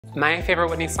My favorite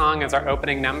Whitney song is our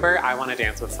opening number, I Wanna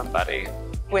Dance With Somebody.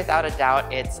 Without a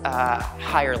doubt, it's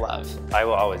Higher Love. I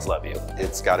Will Always Love You.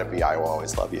 It's gotta be I Will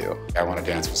Always Love You. I Wanna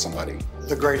Dance With Somebody.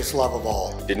 The Greatest Love of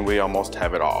All. Didn't We Almost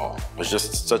Have It All? It was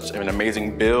just such an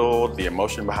amazing build, the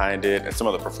emotion behind it, and some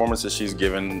of the performances she's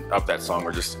given of that song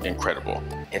are just incredible.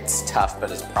 It's tough,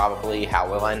 but it's probably How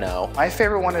Will I Know. My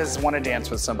favorite one is Wanna Dance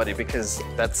With Somebody because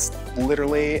that's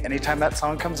literally, anytime that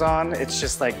song comes on, it's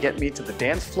just like get me to the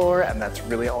dance floor, and that's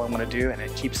really all I want to do, and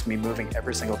it keeps me moving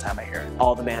every single time I hear it.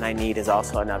 All the Man I Need is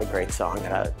also another great song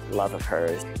that I love of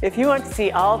hers. If you want to see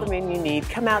All the Men You Need,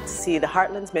 come out to see the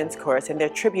Heartland's Men's Chorus and their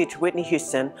tribute to Whitney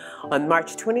Houston on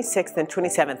March 26th and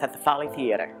 27th at the Folly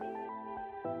Theater.